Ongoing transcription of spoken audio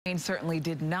Rain certainly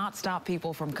did not stop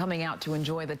people from coming out to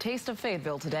enjoy the Taste of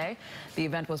Fayetteville today. The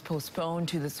event was postponed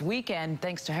to this weekend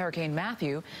thanks to Hurricane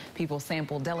Matthew. People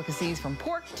sampled delicacies from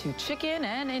pork to chicken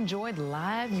and enjoyed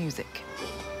live music.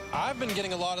 I've been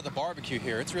getting a lot of the barbecue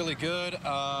here. It's really good.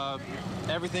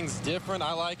 Everything's different.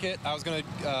 I like it. I was going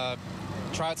to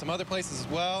try it some other places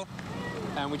as well.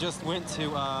 And we just went to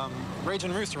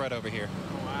Ragin' Rooster right over here.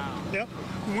 Wow. Yep.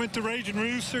 We went to Ragin'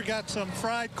 Rooster, got some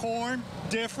fried corn,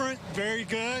 different, very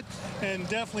good, and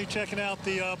definitely checking out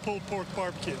the pulled pork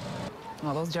barbecue.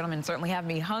 Well, those gentlemen certainly have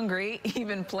me hungry.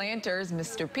 Even Planters,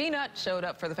 Mr. Peanut, showed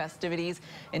up for the festivities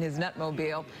in his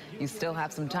Nutmobile. You still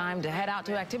have some time to head out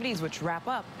to activities which wrap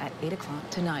up at 8 o'clock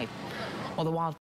tonight. Well, the wild